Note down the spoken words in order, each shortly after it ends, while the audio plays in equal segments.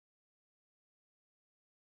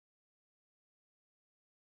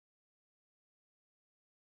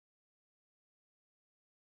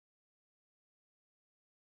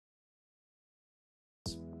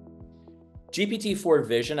GPT-4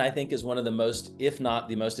 vision, I think, is one of the most, if not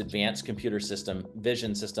the most advanced computer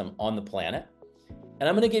vision system on the planet. And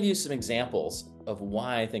I'm going to give you some examples of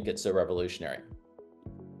why I think it's so revolutionary.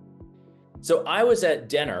 So I was at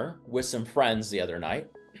dinner with some friends the other night,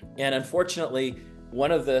 and unfortunately,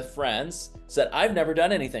 one of the friends said, I've never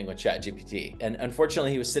done anything with ChatGPT. And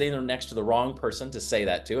unfortunately, he was sitting next to the wrong person to say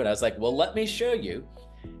that to. And I was like, well, let me show you.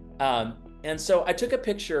 And so I took a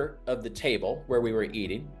picture of the table where we were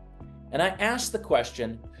eating, and I asked the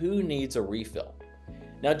question, who needs a refill?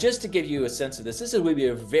 Now, just to give you a sense of this, this would be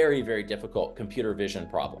a very, very difficult computer vision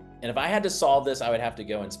problem. And if I had to solve this, I would have to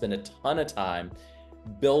go and spend a ton of time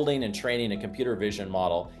building and training a computer vision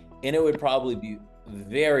model, and it would probably be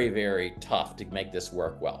very, very tough to make this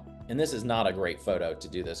work well. And this is not a great photo to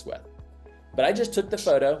do this with. But I just took the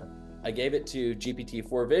photo, I gave it to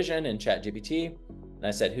GPT-4 Vision and ChatGPT, and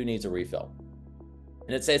I said, who needs a refill?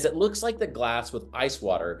 And it says, it looks like the glass with ice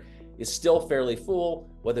water is still fairly full,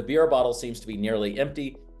 while the beer bottle seems to be nearly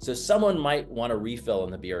empty, so someone might want a refill in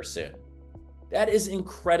the beer soon. That is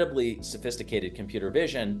incredibly sophisticated computer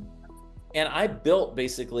vision. And I built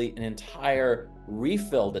basically an entire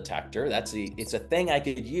refill detector. It's a thing I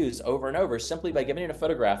could use over and over simply by giving it a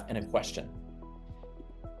photograph and a question.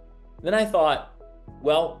 Then I thought,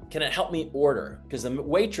 well, can it help me order? Because the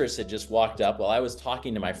waitress had just walked up while I was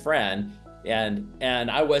talking to my friend, and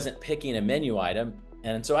I wasn't picking a menu item.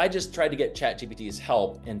 And so I just tried to get ChatGPT's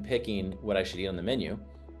help in picking what I should eat on the menu.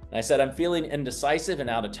 And I said, I'm feeling indecisive and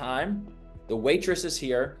out of time. The waitress is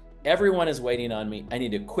here. Everyone is waiting on me. I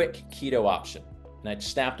need a quick keto option. And I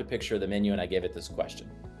snapped a picture of the menu and I gave it this question.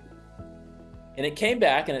 And it came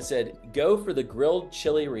back and it said, go for the grilled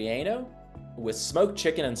chili relleno with smoked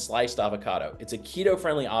chicken and sliced avocado. It's a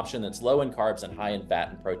keto-friendly option that's low in carbs and high in fat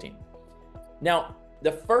and protein. Now,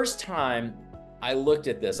 the first time I looked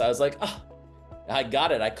at this, I was like, oh, I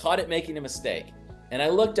got it. I caught it making a mistake. And I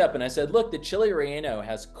looked up and I said, look, the chili relleno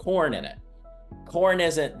has corn in it. Corn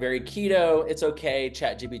isn't very keto. It's okay.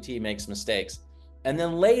 ChatGPT makes mistakes. And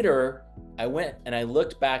then later I went and I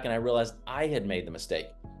looked back and I realized I had made the mistake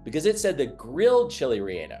because it said the grilled chili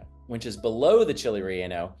relleno, which is below the chili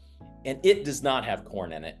relleno, and it does not have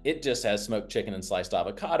corn in it. It just has smoked chicken and sliced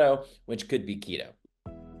avocado, which could be keto.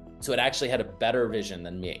 So it actually had a better vision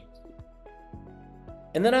than me.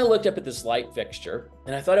 And then I looked up at this light fixture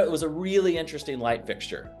and I thought it was a really interesting light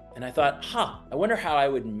fixture. And I thought, I wonder how I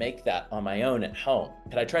would make that on my own at home.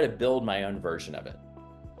 Could I try to build my own version of it?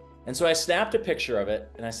 And so I snapped a picture of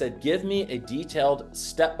it and I said, give me a detailed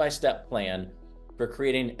step-by-step plan for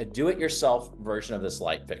creating a do-it-yourself version of this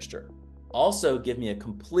light fixture. Also, give me a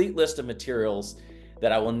complete list of materials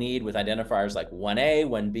that I will need with identifiers like 1A,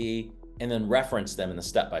 1B, and then reference them in the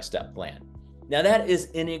step-by-step plan. Now that is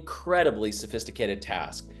an incredibly sophisticated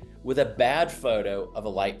task with a bad photo of a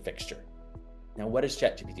light fixture. Now, what does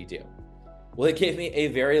ChatGPT do? Well, it gave me a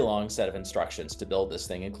very long set of instructions to build this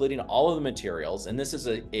thing, including all of the materials. And this is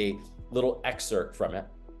a little excerpt from it.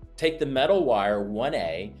 Take the metal wire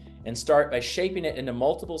 1A and start by shaping it into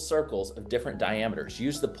multiple circles of different diameters.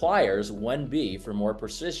 Use the pliers 1B for more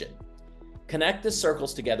precision. Connect the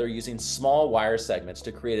circles together using small wire segments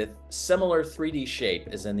to create a similar 3D shape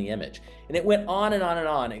as in the image. And it went on and on and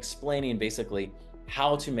on, explaining basically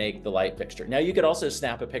how to make the light fixture. Now you could also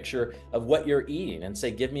snap a picture of what you're eating and say,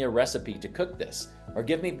 give me a recipe to cook this, or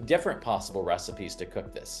give me different possible recipes to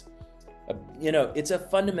cook this. It's a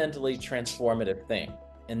fundamentally transformative thing.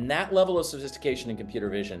 And that level of sophistication in computer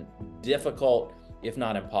vision, difficult, if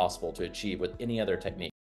not impossible to achieve with any other technique.